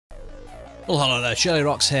Well, hello there,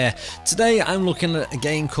 shirlierox here. Today I'm looking at a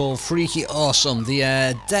game called Freaky Awesome.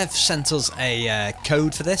 The dev sent us a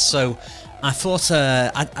code for this, so I thought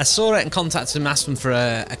I saw it and contacted them and asked them for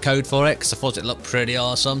a code for it because I thought it looked pretty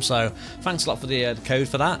awesome. So thanks a lot for the code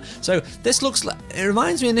for that. So this looks like, it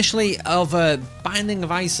reminds me initially of Binding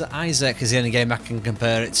of Isaac is the only game I can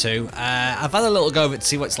compare it to. I've had a little go of it to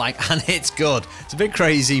see what it's like, and it's good. It's a bit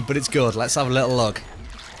crazy, but it's good. Let's have a little look.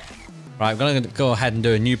 Right, I'm going to go ahead and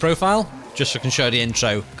do a new profile, just so I can show the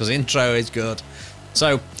intro, because the intro is good. So,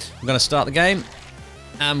 I'm going to start the game,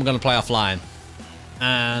 and we're going to play offline.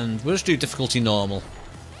 And we'll just do difficulty normal.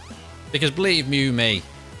 Because believe me,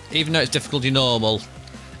 even though it's difficulty normal,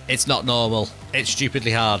 it's not normal. It's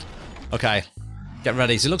stupidly hard. Okay, get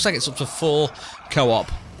ready. So it looks like it's up to 4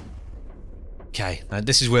 co-op. Okay, now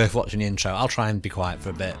this is worth watching the intro. I'll try and be quiet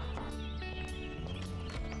for a bit.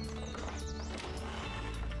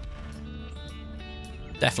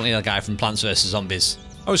 Definitely the guy from Plants vs Zombies.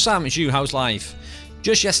 Oh Sam, it's you, how's life?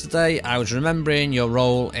 Just yesterday I was remembering your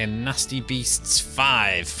role in Nasty Beasts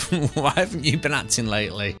 5. Why haven't you been acting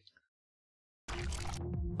lately?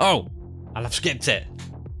 Oh, I'll have skipped it.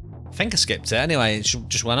 I think I skipped it anyway, it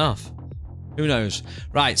just went off. Who knows?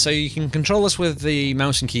 Right, so you can control this with the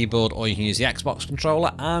mouse and keyboard or you can use the Xbox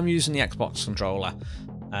controller. I'm using the Xbox controller.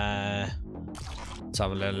 Let's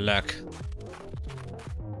have a little look.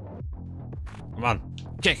 Come on.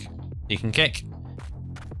 Kick. You can kick.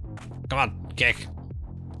 Come on, kick.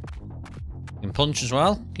 You can punch as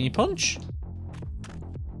well. Can you punch?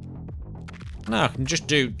 No, I can just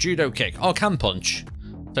do judo kick. Oh, I can punch.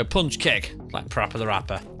 So punch, kick, like Parappa the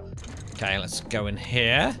Rapper. Okay, let's go in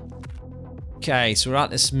here. Okay, so we're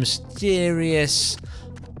at this mysterious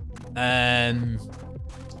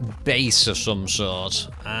base of some sort,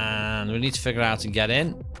 and we need to figure out how to get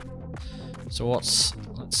in. So let's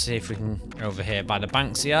see if we can go over here by the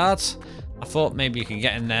Banks yard. I thought maybe you could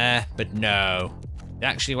get in there, but no. They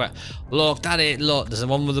actually went. Look, look, there's the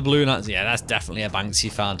one with the balloon. Yeah, that's definitely a Banksy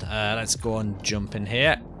fan. Let's go and jump in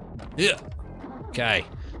here. Yeah. Okay,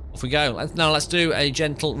 off we go. Let's do a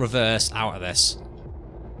gentle reverse out of this.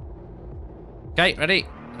 Okay, ready?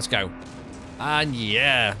 Let's go. And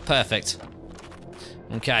yeah, perfect.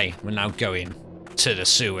 Okay, we're now going to the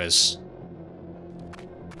sewers.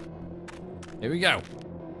 Here we go.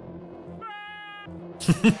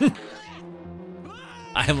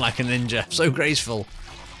 I am like a ninja, so graceful.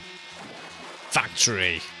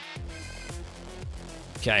 Factory.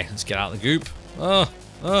 Okay, let's get out of the goop. Oh,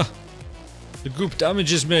 the goop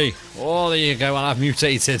damages me. Oh, there you go, I've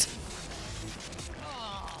mutated.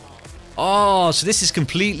 Oh, so this is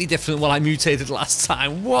completely different than what I mutated last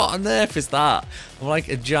time. What on earth is that? I'm like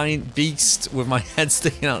a giant beast with my head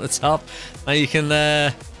sticking out the top. Now you can,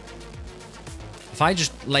 if I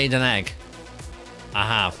just laid an egg, I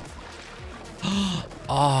have.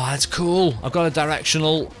 Oh, that's cool. I've got a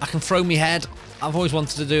directional. I can throw my head. I've always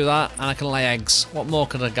wanted to do that. And I can lay eggs. What more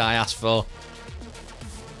could a guy ask for?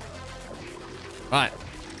 Right.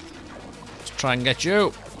 Let's try and get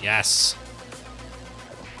you. Yes.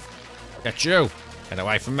 Get you. Get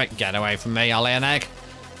away from me. Get away from me. I'll lay an egg.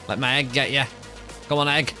 Let my egg get you. Come on,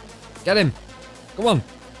 egg. Get him. Come on.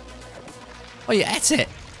 Oh, you ate it.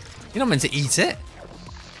 You're not meant to eat it.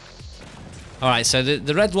 Alright, so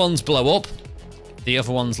the red ones blow up. The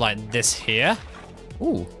other ones like this here.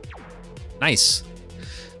 Ooh. Nice.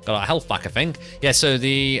 Got our health back, I think. Yeah, so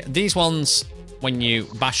these ones, when you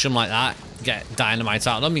bash them like that, get dynamite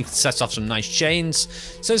out of them. You can set off some nice chains.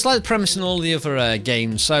 So it's like the premise in all the other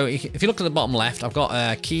games. So if you look at the bottom left, I've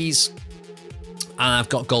got keys. And I've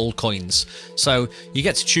got gold coins. So you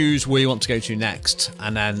get to choose where you want to go to next.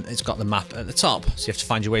 And then it's got the map at the top. So you have to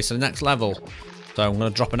find your way to the next level. So I'm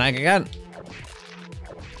going to drop an egg again.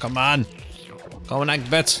 Come on. Come on, egg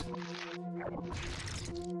bit.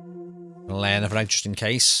 I'll lay another egg just in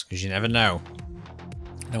case, because you never know.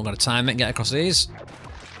 Then we're going to time it and get across these.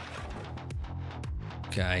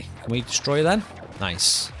 Okay. Can we destroy them?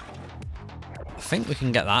 Nice. I think we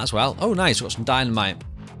can get that as well. Oh, nice. We've got some dynamite.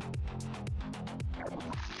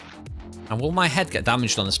 And will my head get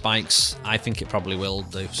damaged on the spikes? I think it probably will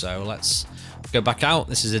do. So let's go back out.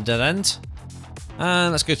 This is a dead end.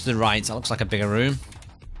 And let's go to the right. That looks like a bigger room.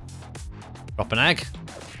 Drop an egg.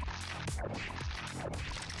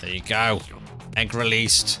 There you go. Egg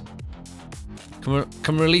released.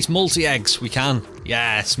 Can we release multi-eggs? We can.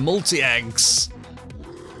 Yes, multi-eggs.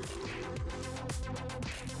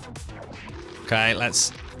 Okay,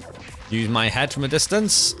 let's use my head from a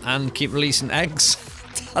distance and keep releasing eggs.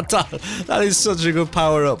 That is such a good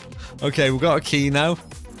power-up. Okay, we've got a key now.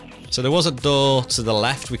 So there was a door to the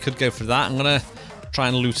left. We could go for that. I'm going to try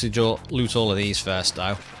and loot all of these first,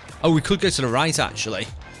 though. Oh, we could go to the right, actually.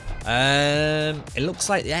 It looks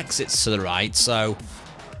like the exit's to the right, so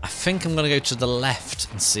I think I'm going to go to the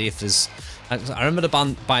left and see if there's... I remember the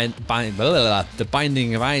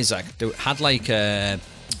Binding of Isaac. They had, like,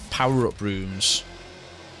 power-up rooms.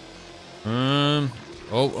 Oh,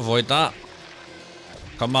 avoid that.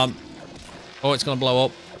 Come on. Oh, it's going to blow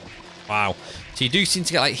up. Wow. So you do seem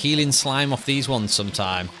to get, like, healing slime off these ones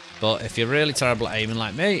sometime. But if you're really terrible at aiming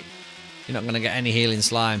like me, you're not going to get any healing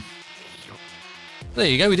slime. There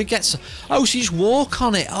you go, we did get some... Oh, so you just walk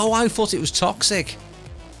on it. Oh, I thought it was toxic.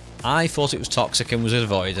 I thought it was toxic and was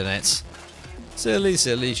avoiding it. Silly,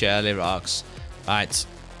 silly shirlierox. Right.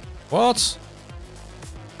 What?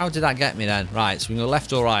 How did that get me then? Right, so we can go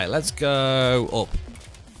left or right. Let's go up.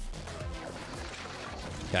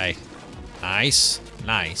 Okay. Nice.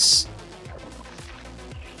 Nice.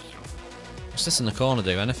 What's this in the corner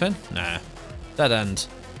do? Anything? Nah. Dead end.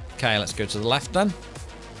 Okay, let's go to the left then.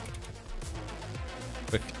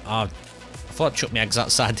 Quick. Oh, I thought I'd chuck my eggs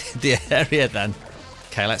outside the area then.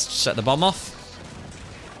 Okay, let's set the bomb off.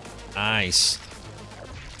 Nice.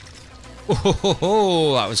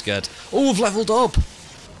 Oh, that was good. Oh, we've leveled up.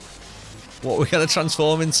 What are we going to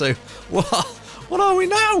transform into? What are we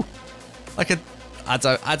now? Like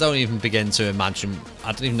I don't even begin to imagine.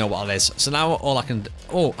 I don't even know what it is. So now all I can...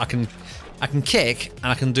 Oh, I can kick and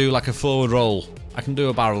I can do like a forward roll. I can do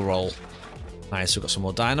a barrel roll. Nice, we've got some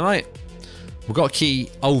more dynamite. We've got a key.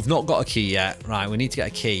 Oh, we've not got a key yet. Right, we need to get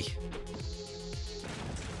a key.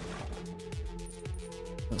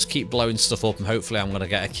 Let's keep blowing stuff up and hopefully I'm going to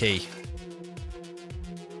get a key.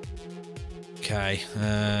 Okay,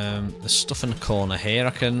 there's stuff in the corner here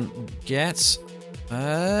I can get.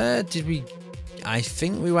 Did we... I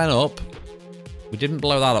think we went up. We didn't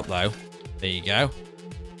blow that up though. There you go.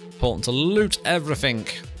 Important to loot everything.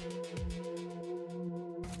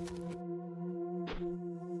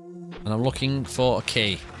 And I'm looking for a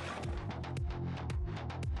key.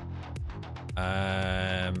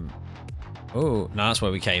 Oh, no, that's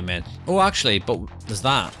where we came in. Oh, actually, but there's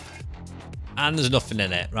that. And there's nothing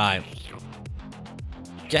in it. Right.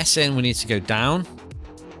 Guessing we need to go down.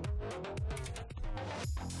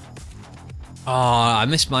 Oh, I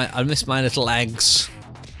missed my little eggs.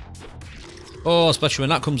 Oh, especially when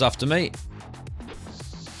that comes after me.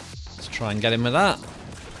 Let's try and get him with that.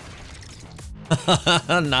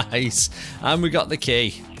 Nice. And we got the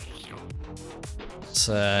key. Let's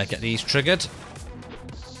get these triggered.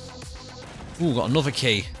 Ooh, got another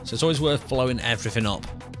key. So it's always worth blowing everything up.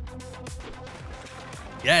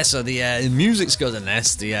 Yeah, so the music's good in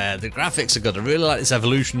this. The graphics are good. I really like this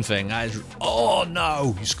evolution thing. Oh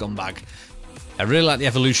no, you scumbag! I really like the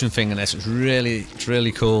evolution thing in this. It's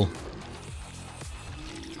really cool.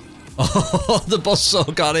 Oh, the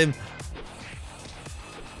buzzsaw got him.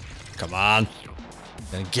 Come on, I'm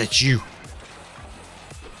gonna get you.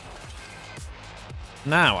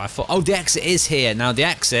 Now I thought, oh, the exit is here. Now the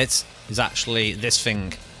exit is actually this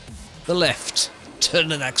thing, the lift to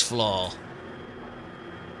the next floor.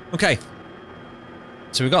 Okay,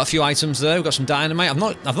 so we've got a few items there. We've got some dynamite.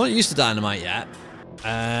 I've not used the dynamite yet.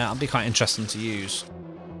 That'll be quite interesting to use.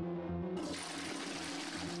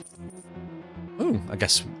 Ooh, I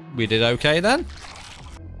guess we did okay then.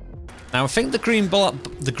 Now I think the green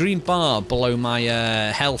bar below my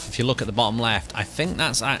health, if you look at the bottom left, I think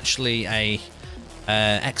that's actually a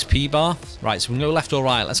XP bar. Right, so we can go left or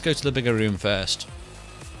right. Let's go to the bigger room first.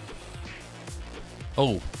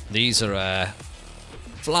 Oh, these are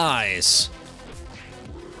flies.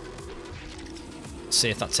 Let's see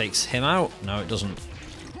if that takes him out. No, it doesn't.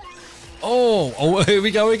 Oh, here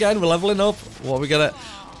we go again. We're leveling up. What are we gonna...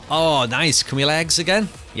 Oh, nice. Can we lay eggs again?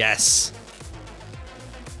 Yes.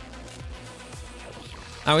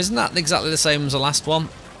 Now, isn't that exactly the same as the last one?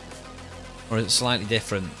 Or is it slightly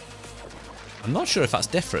different? I'm not sure if that's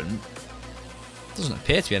different. It doesn't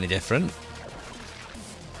appear to be any different.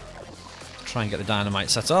 Try and get the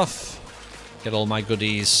dynamite set off. Get all my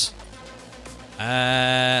goodies.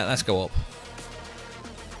 Let's go up.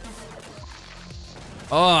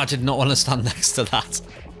 Oh, I did not want to stand next to that.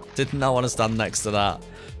 Did not want to stand next to that.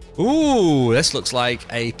 Ooh, this looks like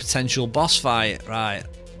a potential boss fight. Right,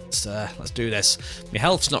 let's do this. My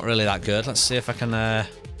health's not really that good. Let's see if I can...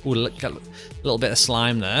 ooh, get a little bit of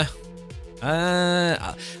slime there.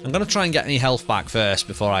 I'm going to try and get any health back first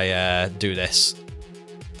before I do this.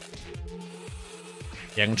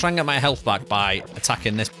 Yeah, I'm going to try and get my health back by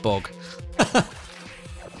attacking this bug.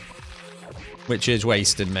 Which is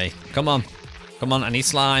wasting me. Come on. Come on, I need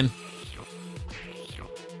slime.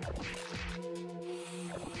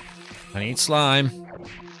 I need slime.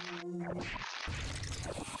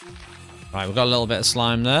 Right, we've got a little bit of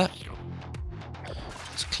slime there.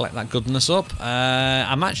 Let's collect that goodness up.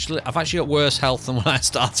 I've actually got worse health than when I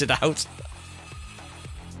started out.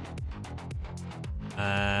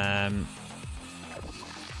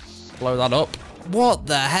 Blow that up. What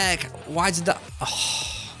the heck? Why did that?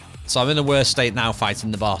 Oh. So I'm in a worse state now fighting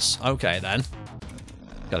the boss. Okay then.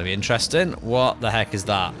 Gotta be interesting. What the heck is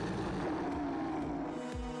that?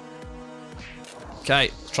 Okay,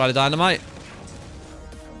 let's try the dynamite.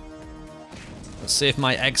 Let's see if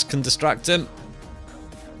my eggs can distract him.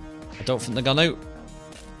 I don't think they're gonna.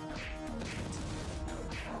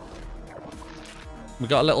 We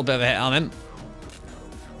got a little bit of a hit on him.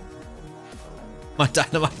 My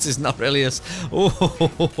dynamite is not really as...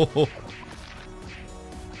 Oh.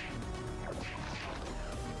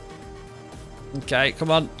 Okay,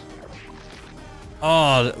 come on.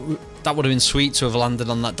 Oh, that would have been sweet to have landed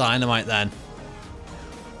on that dynamite then.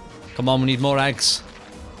 Come on, we need more eggs.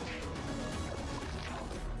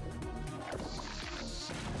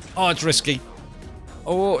 Oh, it's risky.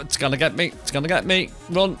 Oh, it's gonna get me. It's gonna get me.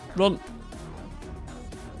 Run, run.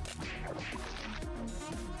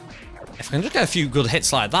 If I can just get a few good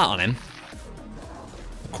hits like that on him,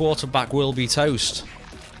 the quarterback will be toast.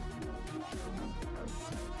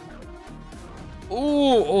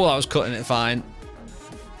 Oh, that was cutting it fine.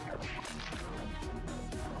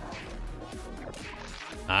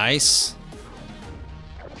 Nice.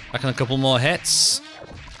 Back on a couple more hits.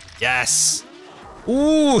 Yes.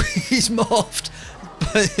 Ooh, he's morphed.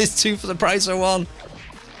 But it's 2 for the price of 1.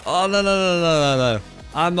 Oh, no.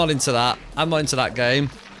 I'm not into that. I'm not into that game.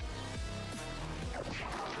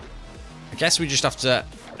 I guess we just have to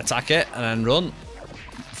attack it and then run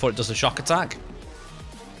before it does the shock attack.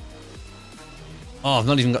 Oh, I've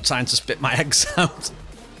not even got time to spit my eggs out.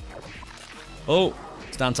 Oh,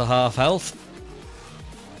 it's down to half health.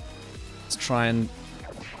 Let's try and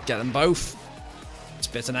get them both.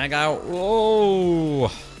 Spit an egg out. Whoa!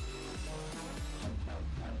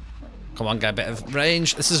 Come on, get a bit of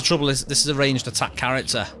range. This is the trouble. This is a ranged attack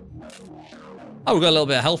character. Oh, we've got a little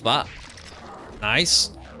bit of health back.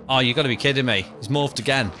 Nice. Oh, you got to be kidding me. He's morphed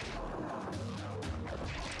again.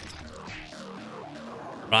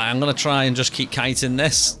 Right, I'm going to try and just keep kiting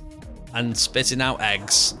this and spitting out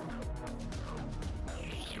eggs.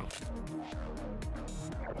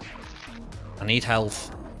 I need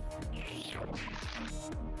health.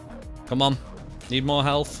 Come on. Need more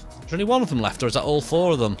health. Is there only one of them left, or is that all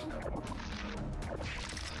 4 of them?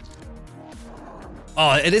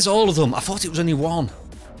 Oh, it is all of them. I thought it was only 1.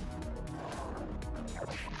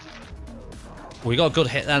 We got a good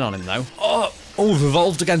hit then on him, though. Oh, we've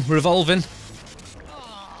evolved again. We're evolving.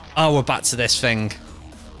 Oh, we're back to this thing.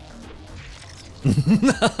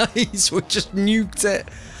 Nice. We just nuked it.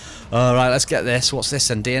 All right, let's get this. What's this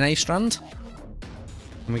then? DNA strand?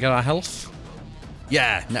 Can we get our health?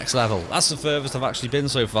 Yeah, next level. That's the furthest I've actually been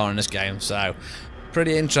so far in this game, so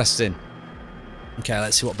pretty interesting. Okay,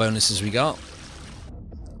 let's see what bonuses we got.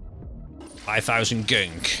 5,000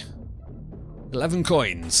 gunk. 11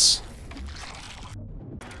 coins.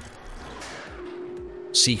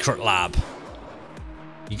 Secret lab.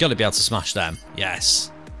 You got to be able to smash them. Yes.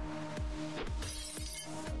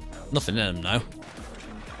 Nothing in them, though.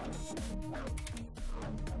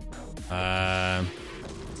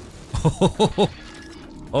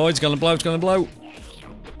 Oh, it's gonna blow. It's gonna blow.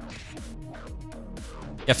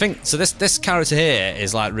 Yeah, I think so. This character here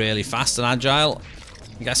is like really fast and agile.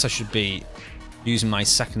 I guess I should be using my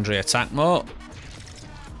secondary attack more.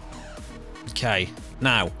 Okay,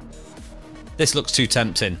 now this looks too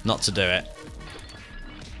tempting not to do it.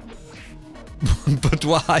 But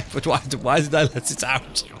why? Why did I let it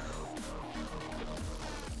out?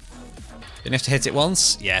 You have to hit it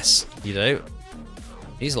once? Yes, you do.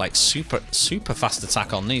 He's like super fast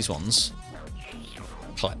attack on these ones.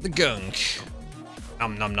 Collect the gunk.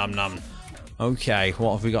 Nom nom nom nom. Okay,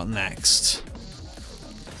 what have we got next?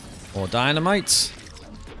 More dynamite.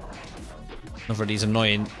 Another of these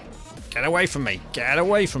annoying. Get away from me! Get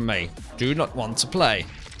away from me! Do not want to play.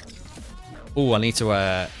 Oh, I need to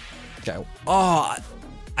go. Oh,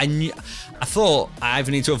 I thought I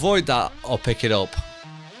either need to avoid that or pick it up.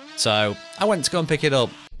 So I went to go and pick it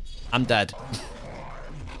up. I'm dead.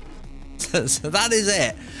 So that is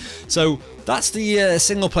it. So that's the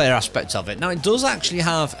single player aspect of it. Now it does actually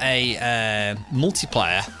have a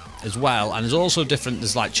multiplayer as well, and there's also different.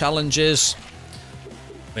 There's like challenges,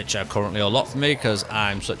 which are currently a lot for me because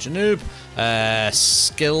I'm such a noob.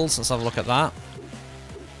 Skills. Let's have a look at that.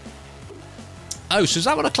 Oh, so is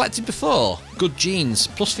that what I collected before? Good genes.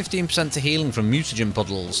 Plus 15% to healing from mutagen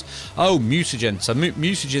puddles. Oh, mutagen. So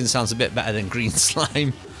mutagen sounds a bit better than green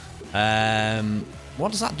slime.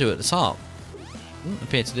 What does that do at the top? Doesn't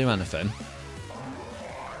appear to do anything.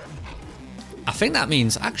 think that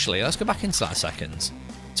means, actually, let's go back into that a second.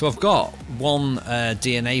 So I've got one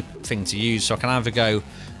DNA thing to use, so I can either go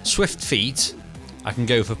Swift Feet, I can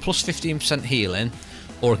go for plus 15% healing,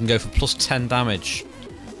 or I can go for plus 10 damage.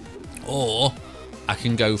 Or I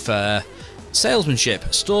can go for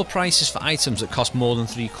Salesmanship. Store prices for items that cost more than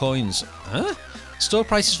 3 coins. Huh? Store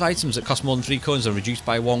prices for items that cost more than 3 coins are reduced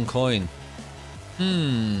by 1 coin.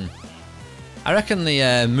 I reckon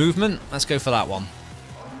the movement, let's go for that one.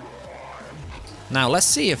 Now, let's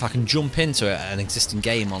see if I can jump into an existing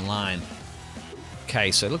game online.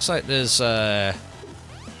 Okay, so it looks like there's 3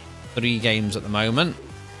 games at the moment.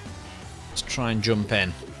 Let's try and jump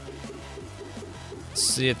in.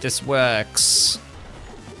 See if this works.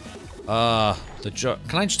 Can I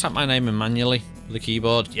just type my name in manually with the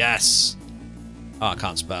keyboard? Yes! Oh, I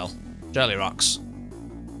can't spell. Shirlierox.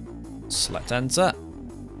 Select enter.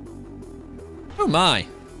 Oh my!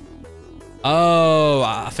 Oh,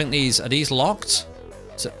 I think are these locked?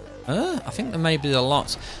 I think maybe they're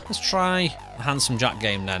locked. Let's try a Handsome Jack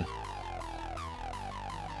game then.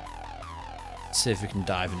 Let's see if we can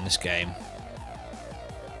dive in this game.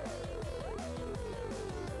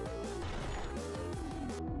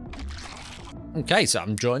 Okay, so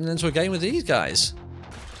I'm joining into a game with these guys.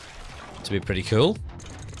 To be pretty cool.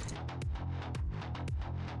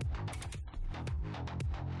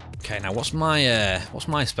 Okay, now what's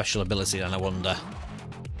my special ability then, I wonder?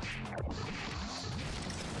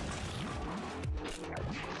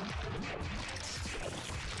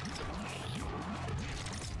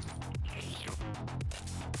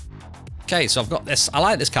 Okay, so I've got this. I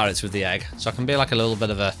like this character with the egg, so I can be like a little bit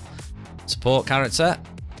of a support character.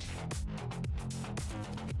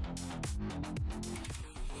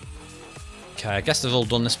 Okay, I guess they've all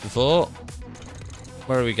done this before.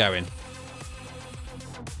 Where are we going?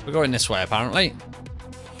 We're going this way, apparently.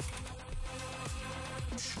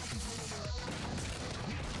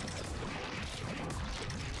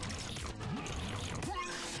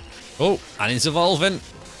 Oh, and he's evolving.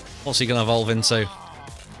 What's he going to evolve into?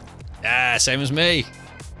 Yeah, same as me.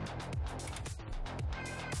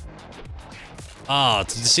 Oh,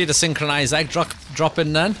 did you see the synchronized egg drop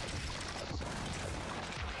in then?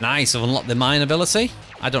 Nice, I've unlocked the mine ability.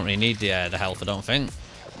 I don't really need the health, I don't think.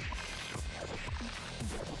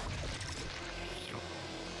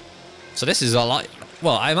 So this is a lot...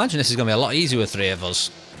 Well, I imagine this is going to be a lot easier with 3 of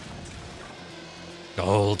us.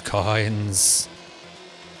 Gold coins.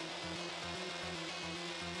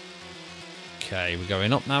 Okay, we're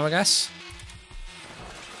going up now, I guess.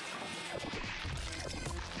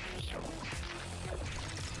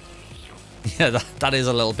 Yeah, that is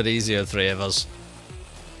a little bit easier with 3 of us.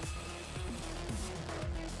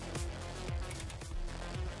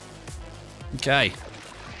 Okay.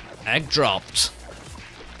 Egg dropped.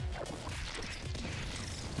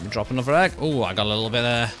 Drop another egg. Oh, I got a little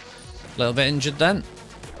bit injured then.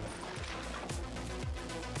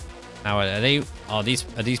 Now are these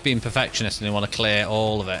being perfectionists and they want to clear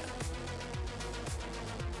all of it?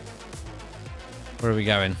 Where are we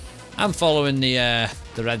going? I'm following the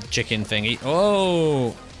red chicken thing.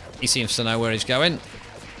 He seems to know where he's going.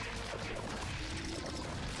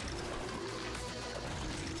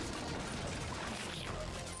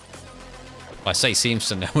 I say seems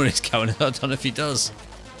to know where he's going. I don't know if he does.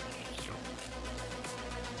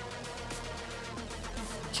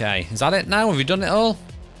 Okay, is that it now? Have we done it all?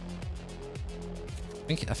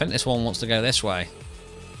 I think this one wants to go this way.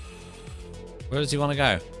 Where does he want to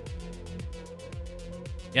go?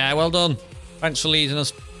 Yeah, well done. Thanks for leading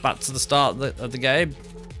us back to the start of the game.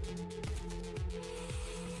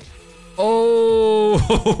 Oh!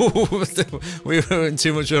 We were in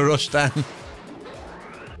too much of a rush then.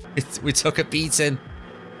 We took a beating.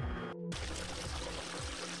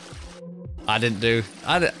 I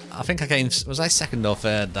think I came... Was I second or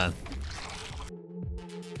third then?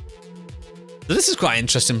 So this is quite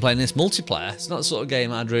interesting playing this multiplayer. It's not the sort of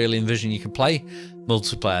game I'd really envision you could play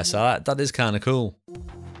multiplayer, so that is kind of cool.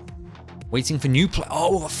 Waiting for new play.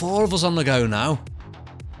 Oh, we've got 4 of us on the go now.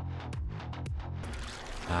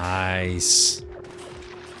 Nice.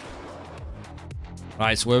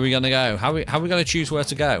 Right, so where are we going to go? How are we going to choose where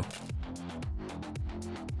to go?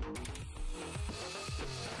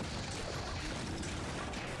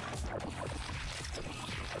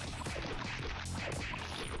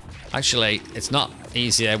 Actually, it's not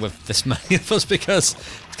easier with this many of us because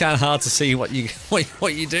it's kind of hard to see what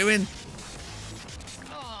you're doing.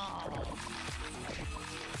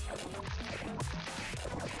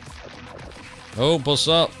 Oh, bus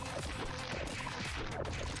up.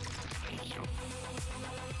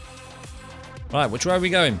 Right, which way are we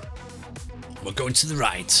going? We're going to the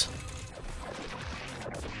right.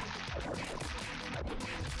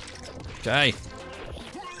 Okay.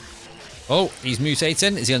 Oh, he's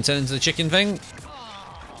mutating. Is he going to turn into the chicken thing?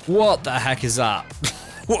 What the heck is that?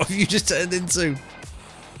 What have you just turned into?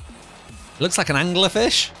 Looks like an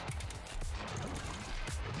anglerfish.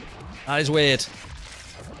 That is weird.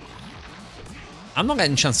 I'm not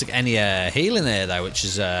getting a chance to get any healing here though, which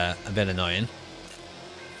is a bit annoying.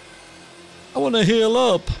 I want to heal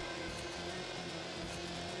up.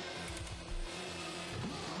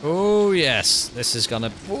 Oh yes, this is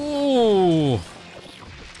gonna. Ooh.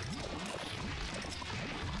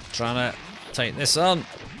 Trying to take this on.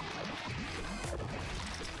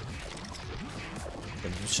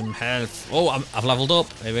 Give him some health. Oh, I've leveled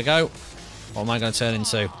up. Here we go. What am I going to turn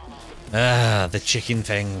into? Ah, the chicken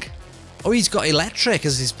thing. Oh, he's got electric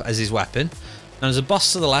as his weapon. And there's a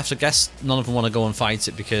boss to the left. I guess none of them want to go and fight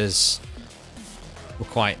it because we're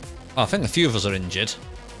quite. Oh, I think a few of us are injured.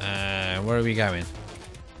 Where are we going?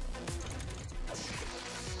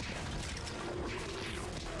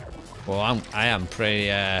 Well, I am pretty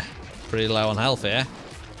low on health here.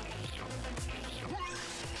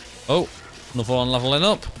 Oh, another one leveling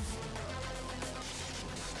up.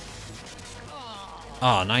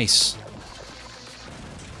 Oh, nice.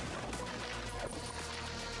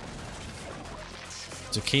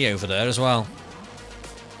 There's a key over there as well.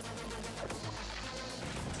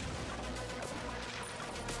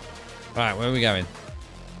 Right, where are we going?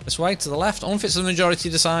 This way, to the left? I wonder if it's the majority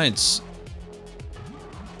decides.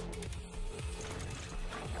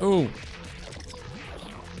 Ooh.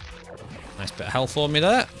 Nice bit of health for me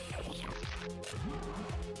there.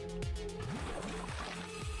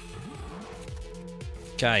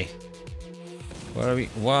 Okay. Where are we?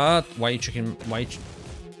 What? Why are you checking?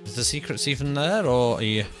 Is the secrets even there, or are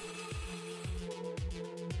you?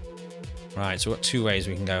 Right, so we've got two ways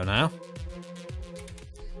we can go now.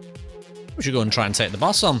 We should go and try and take the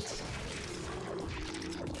boss on.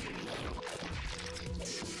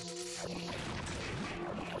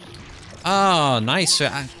 Oh, nice. So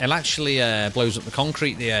it actually blows up the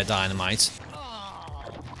concrete, the dynamite.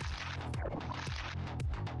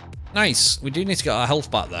 Nice. We do need to get our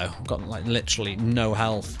health back, though. We've got, like, literally no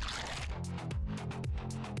health.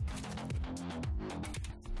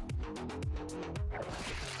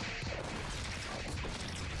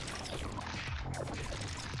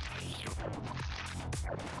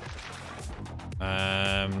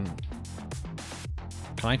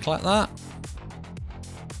 Can I collect that?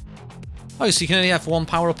 Oh, so you can only have one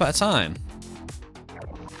power up at a time.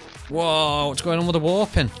 Whoa, what's going on with the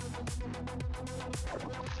warping?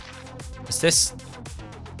 Is this...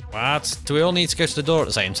 What? Do we all need to go to the door at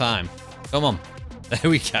the same time? Come on.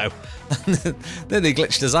 There we go. Then they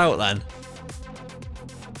glitched us out then.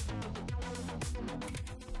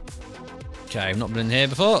 Okay, I've not been in here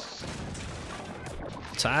before.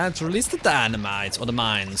 Time to release the dynamite, or the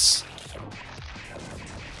mines.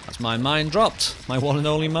 That's my mine dropped. My one and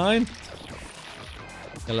only mine.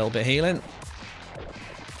 A little bit of healing.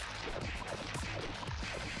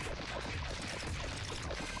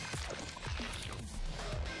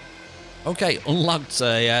 Okay, unlocked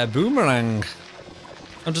a boomerang.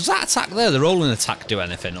 Now, does that attack there, the rolling attack, do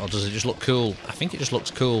anything, or does it just look cool? I think it just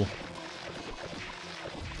looks cool.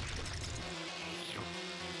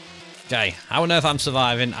 Okay, how on earth I'm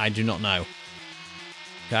surviving, I do not know.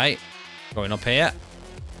 Okay, going up here.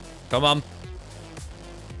 Come on.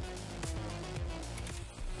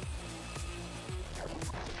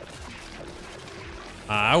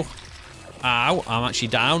 Ow. Ow, I'm actually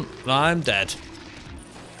down. I'm dead.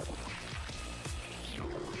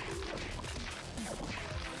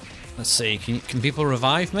 Let's see, can people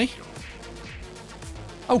revive me?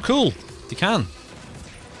 Oh, cool. They can.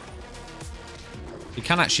 You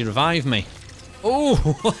can actually revive me.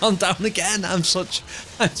 Oh, I'm down again. I'm such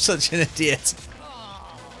an idiot.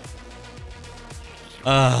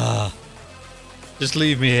 Just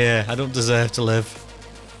leave me here. I don't deserve to live.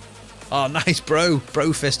 Oh, nice, bro.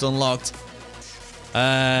 Bro fist unlocked.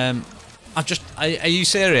 Are you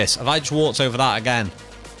serious? Have I just walked over that again?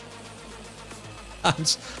 I'm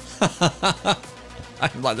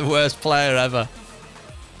like the worst player ever.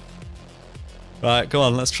 Right, come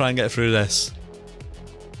on. Let's try and get through this.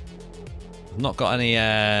 I've not got any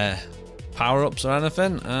power-ups or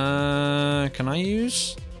anything. Can I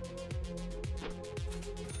use?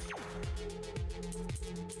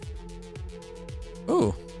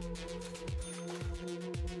 Ooh.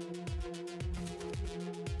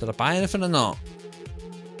 Did I buy anything or not?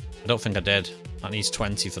 I don't think I did. That needs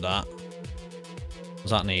 20 for that. What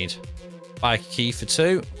does that need? Buy a key for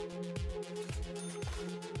 2.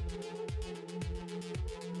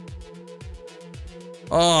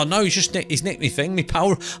 Oh no, he's nicked me thing, me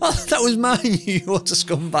power. Oh, that was mine. You what a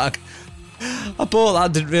scumbag. I bought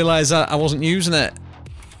that, didn't realise I wasn't using it.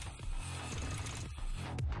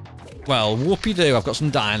 Well, whoopee-doo, I've got some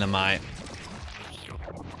dynamite.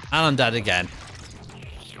 And I'm dead again.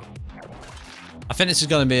 I think this is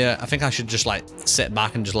going to be I think I should just, like, sit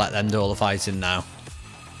back and just let them do all the fighting now.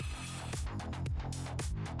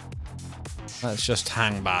 Let's just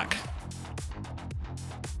hang back.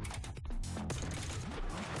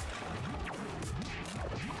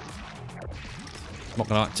 I'm not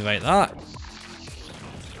going to activate that.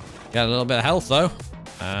 Get a little bit of health, though.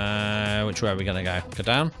 Which way are we going to go? Go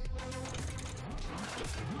down?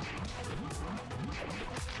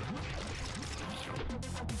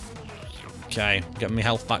 Okay, getting my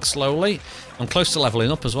health back slowly. I'm close to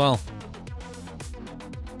leveling up as well.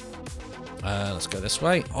 Let's go this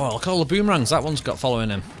way. Oh, look at all the boomerangs that one's got following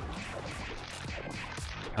him.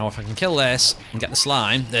 Now if I can kill this and get the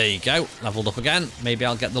slime, there you go, leveled up again. Maybe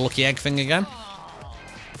I'll get the lucky egg thing again.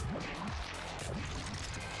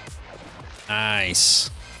 Nice.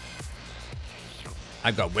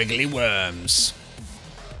 I've got wiggly worms.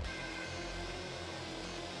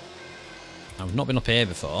 I've not been up here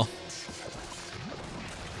before.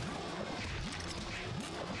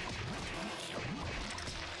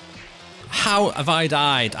 How have I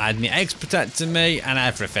died? I had my eggs protecting me and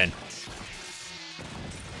everything.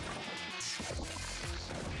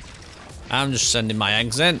 I'm just sending my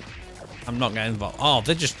eggs in. I'm not getting involved. Oh,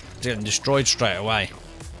 they're just getting destroyed straight away.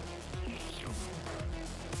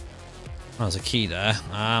 Oh, there's a key there.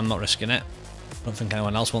 I'm not risking it. I don't think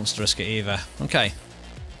anyone else wants to risk it either. Okay.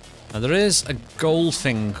 Now there is a gold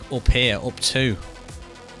thing up here, up 2.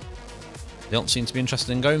 They don't seem to be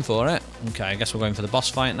interested in going for it. Okay, I guess we're going for the boss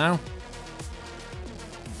fight now.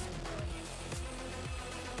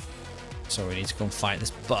 So we need to go and fight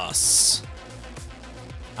this boss.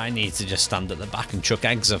 I need to just stand at the back and chuck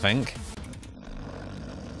eggs, I think.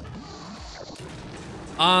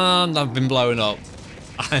 And I've been blown up.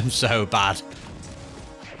 I'm so bad.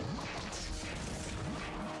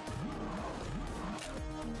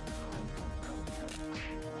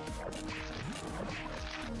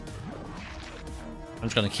 I'm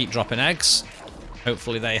just going to keep dropping eggs.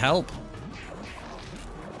 Hopefully they help.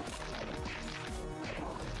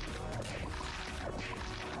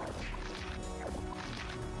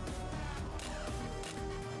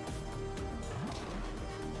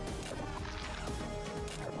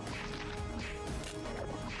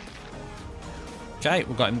 Okay,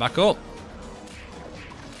 we've got him back up.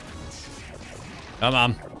 Come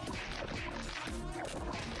on.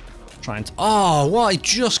 Trying to... Oh, what? He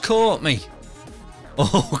just caught me.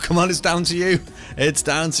 Oh, come on, it's down to you. It's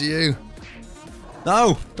down to you.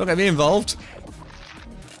 No, don't get me involved.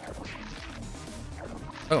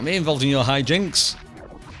 Don't get me involved in your hijinks.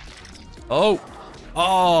 Oh.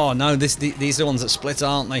 Oh, no, these are the ones that split,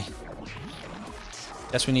 aren't they?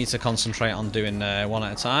 Guess we need to concentrate on doing one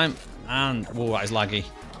at a time. And, whoa, that is laggy.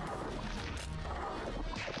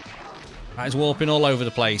 That is warping all over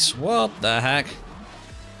the place. What the heck?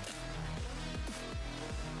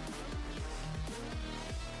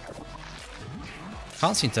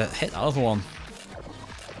 Can't seem to hit that other one.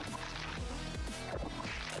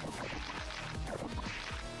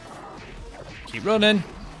 Keep running.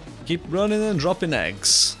 Keep running and dropping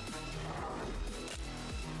eggs.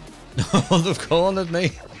 Oh, they've cornered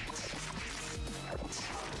me.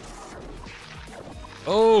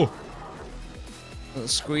 Oh!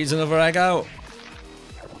 Let's squeeze another egg out.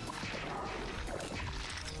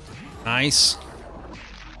 Nice.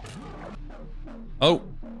 Oh,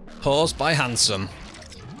 pause by handsome.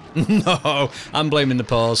 No, I'm blaming the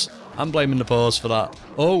pause. I'm blaming the pause for that.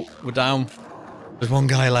 Oh, we're down. There's one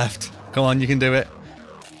guy left. Come on, you can do it.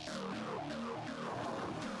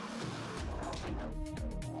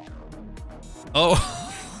 Oh,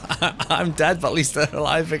 I'm dead, but at least they're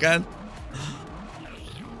alive again.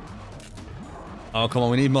 Oh, come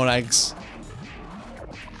on, we need more eggs.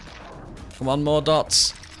 Come on, more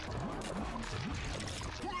dots.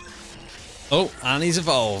 Oh, and he's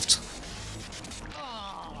evolved.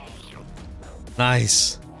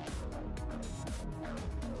 Nice.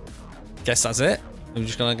 Guess that's it. We're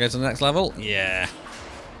just gonna go to the next level. Yeah.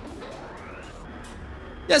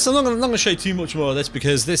 Yes, I'm not gonna show you too much more of this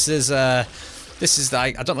because this is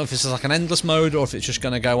like, I don't know if this is like an endless mode or if it's just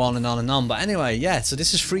going to go on and on and on. But anyway, yeah, so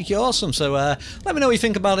this is freaky awesome. So let me know what you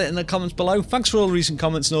think about it in the comments below. Thanks for all the recent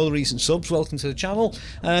comments and all the recent subs. Welcome to the channel.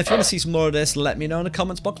 If you want to see some more of this, let me know in the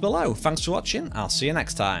comments box below. Thanks for watching. I'll see you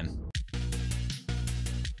next time.